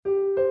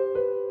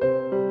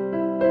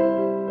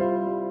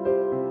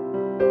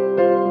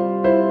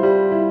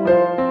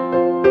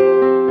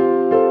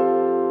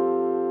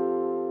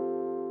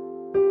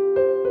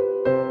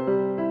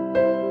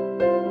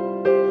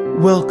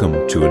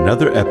Welcome to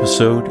another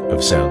episode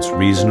of Sounds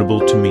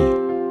Reasonable to Me.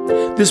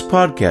 This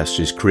podcast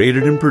is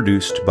created and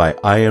produced by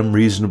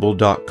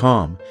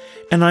IamReasonable.com,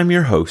 and I'm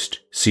your host,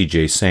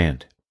 CJ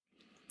Sand.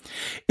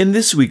 In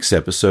this week's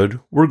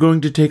episode, we're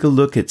going to take a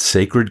look at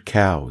sacred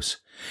cows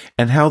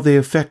and how they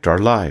affect our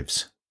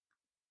lives.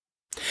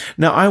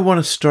 Now, I want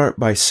to start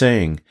by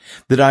saying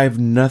that I have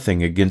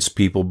nothing against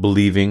people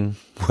believing,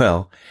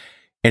 well,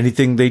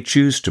 anything they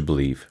choose to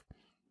believe.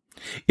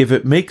 If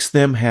it makes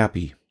them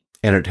happy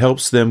and it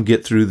helps them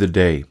get through the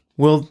day,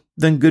 well,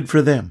 then good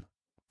for them.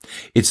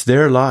 It's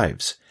their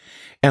lives,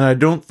 and I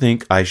don't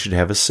think I should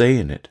have a say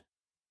in it.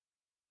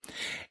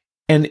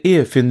 And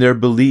if in their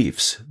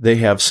beliefs they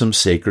have some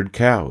sacred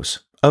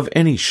cows, of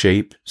any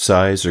shape,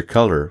 size, or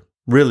color,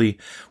 really,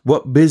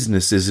 what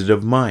business is it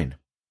of mine?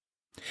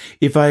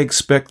 If I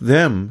expect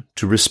them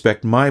to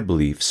respect my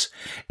beliefs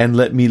and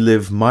let me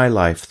live my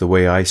life the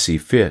way I see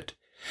fit,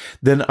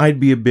 then I'd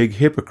be a big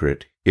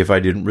hypocrite if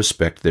I didn't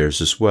respect theirs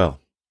as well.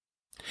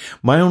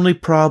 My only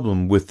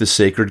problem with the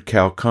sacred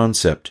cow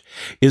concept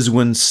is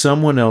when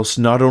someone else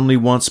not only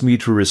wants me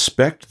to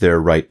respect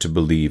their right to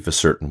believe a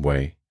certain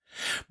way,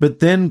 but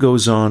then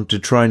goes on to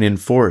try and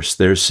enforce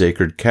their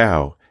sacred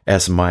cow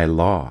as my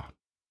law.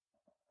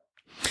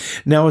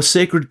 Now, a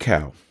sacred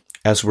cow,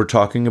 as we're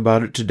talking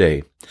about it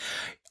today,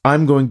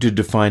 I'm going to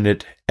define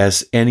it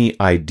as any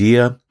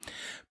idea,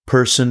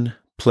 person,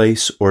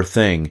 place, or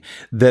thing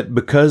that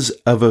because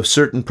of a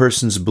certain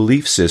person's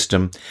belief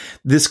system,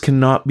 this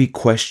cannot be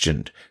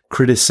questioned,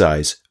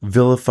 criticized,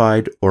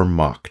 vilified, or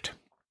mocked.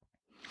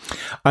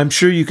 I'm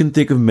sure you can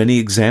think of many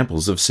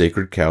examples of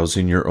sacred cows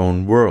in your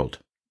own world.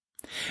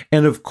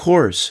 And of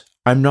course,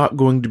 I'm not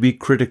going to be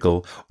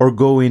critical or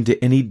go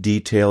into any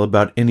detail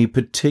about any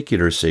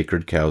particular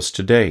sacred cows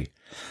today,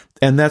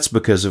 and that's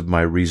because of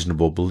my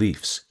reasonable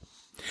beliefs.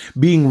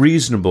 Being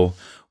reasonable,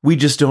 we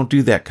just don't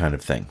do that kind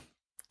of thing.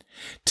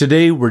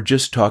 Today, we're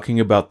just talking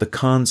about the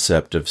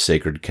concept of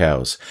sacred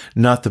cows,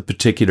 not the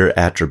particular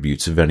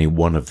attributes of any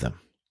one of them.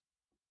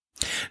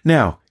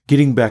 Now,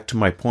 getting back to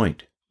my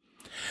point.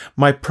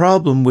 My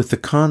problem with the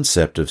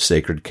concept of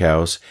sacred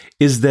cows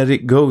is that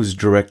it goes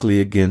directly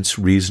against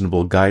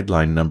reasonable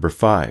guideline number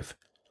 5,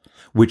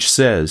 which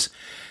says,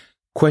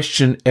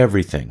 question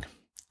everything,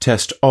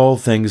 test all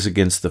things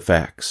against the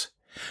facts.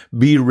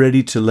 Be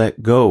ready to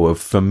let go of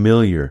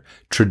familiar,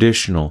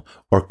 traditional,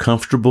 or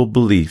comfortable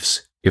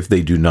beliefs if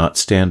they do not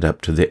stand up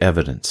to the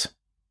evidence.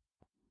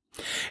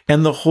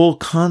 And the whole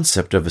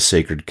concept of a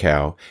sacred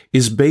cow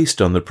is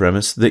based on the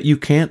premise that you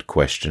can't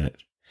question it.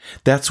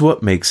 That's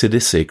what makes it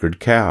a sacred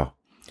cow.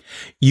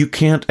 You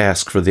can't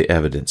ask for the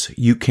evidence.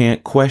 You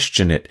can't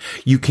question it.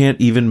 You can't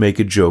even make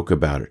a joke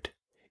about it.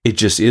 It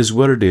just is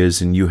what it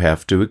is, and you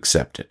have to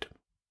accept it.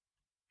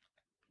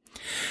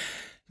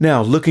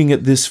 Now, looking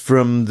at this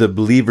from the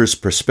believer's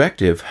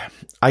perspective,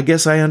 I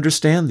guess I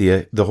understand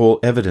the whole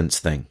evidence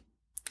thing.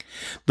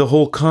 The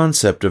whole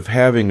concept of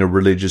having a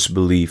religious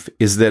belief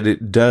is that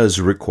it does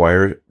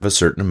require a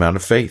certain amount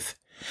of faith,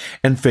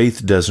 and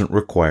faith doesn't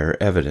require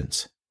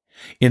evidence.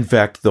 In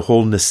fact, the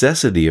whole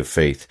necessity of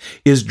faith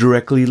is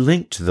directly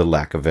linked to the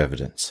lack of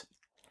evidence.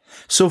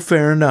 So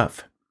fair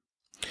enough.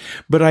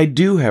 But I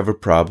do have a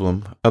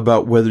problem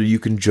about whether you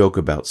can joke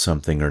about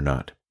something or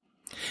not.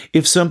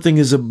 If something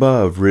is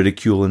above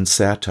ridicule and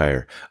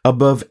satire,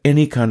 above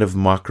any kind of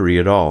mockery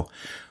at all,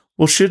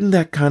 well, shouldn't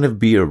that kind of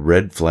be a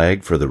red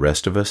flag for the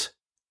rest of us?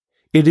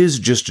 It is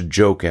just a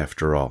joke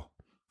after all.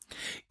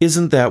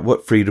 Isn't that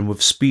what freedom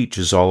of speech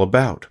is all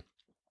about?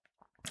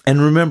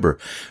 And remember,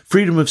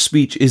 freedom of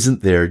speech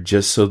isn't there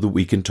just so that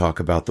we can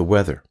talk about the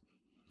weather.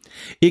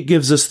 It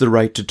gives us the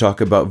right to talk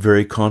about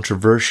very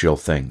controversial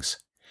things.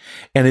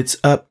 And it's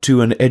up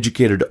to an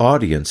educated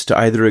audience to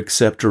either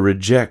accept or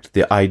reject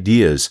the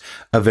ideas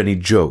of any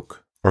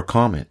joke or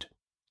comment.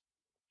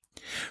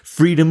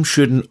 Freedom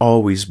shouldn't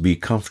always be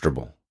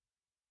comfortable.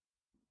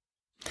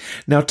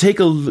 Now take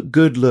a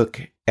good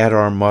look at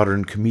our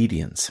modern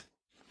comedians.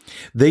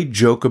 They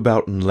joke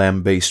about and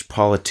lambaste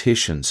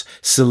politicians,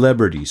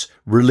 celebrities,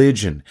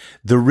 religion,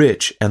 the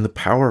rich, and the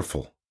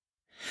powerful.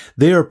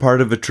 They are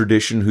part of a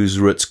tradition whose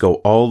roots go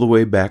all the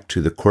way back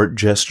to the court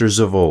jesters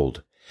of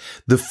old.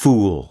 The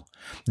fool,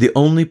 the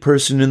only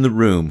person in the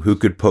room who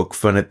could poke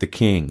fun at the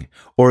king,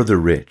 or the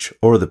rich,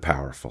 or the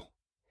powerful.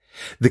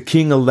 The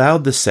king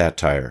allowed the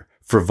satire,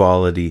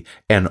 frivolity,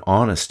 and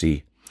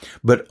honesty,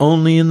 but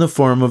only in the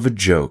form of a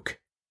joke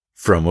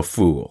from a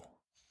fool.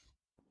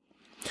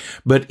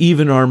 But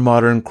even our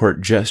modern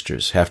court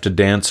jesters have to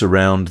dance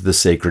around the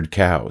sacred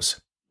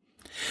cows.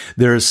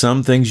 There are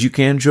some things you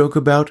can joke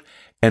about,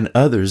 and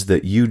others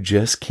that you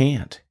just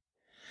can't.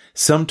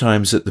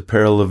 Sometimes at the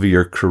peril of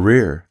your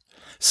career,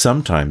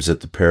 sometimes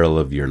at the peril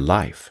of your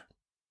life.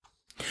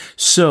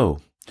 So,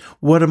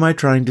 what am I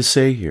trying to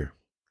say here?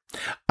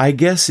 I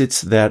guess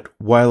it's that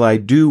while I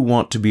do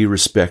want to be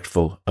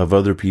respectful of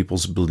other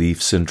people's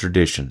beliefs and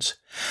traditions,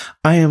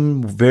 I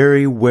am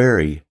very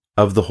wary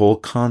of the whole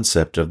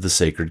concept of the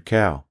sacred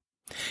cow.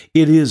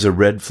 It is a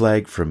red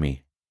flag for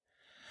me.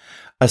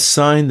 A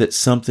sign that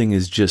something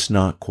is just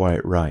not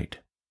quite right.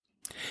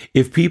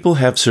 If people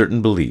have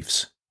certain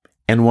beliefs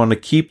and want to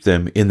keep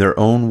them in their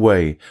own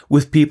way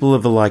with people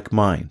of a like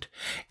mind,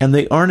 and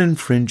they aren't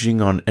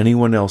infringing on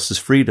anyone else's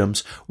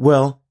freedoms,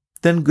 well,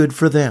 then good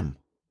for them.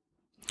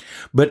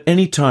 But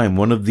any time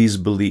one of these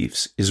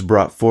beliefs is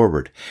brought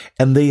forward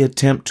and they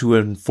attempt to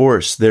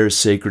enforce their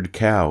sacred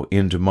cow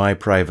into my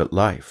private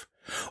life,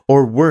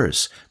 or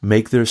worse,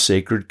 make their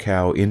sacred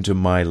cow into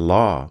my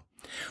law,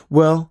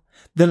 well,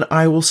 then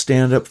I will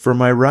stand up for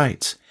my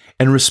rights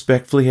and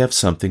respectfully have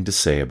something to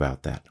say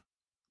about that.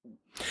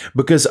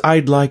 Because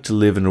I'd like to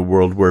live in a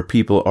world where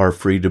people are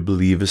free to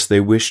believe as they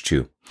wish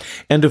to,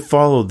 and to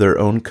follow their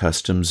own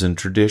customs and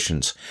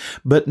traditions,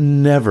 but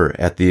never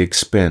at the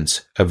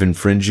expense of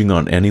infringing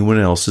on anyone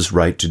else's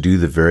right to do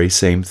the very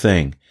same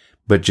thing,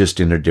 but just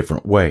in a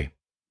different way.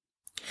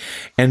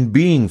 And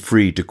being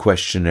free to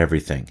question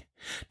everything,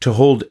 to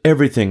hold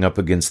everything up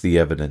against the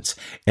evidence,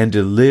 and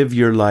to live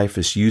your life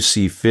as you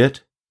see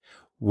fit,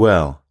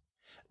 well,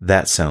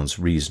 that sounds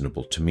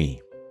reasonable to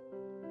me.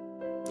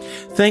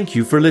 Thank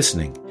you for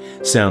listening.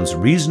 Sounds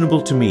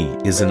Reasonable to Me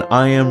is an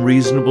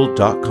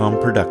IamReasonable.com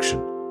production.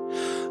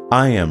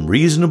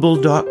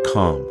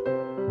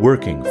 IamReasonable.com,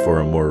 working for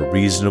a more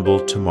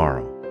reasonable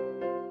tomorrow.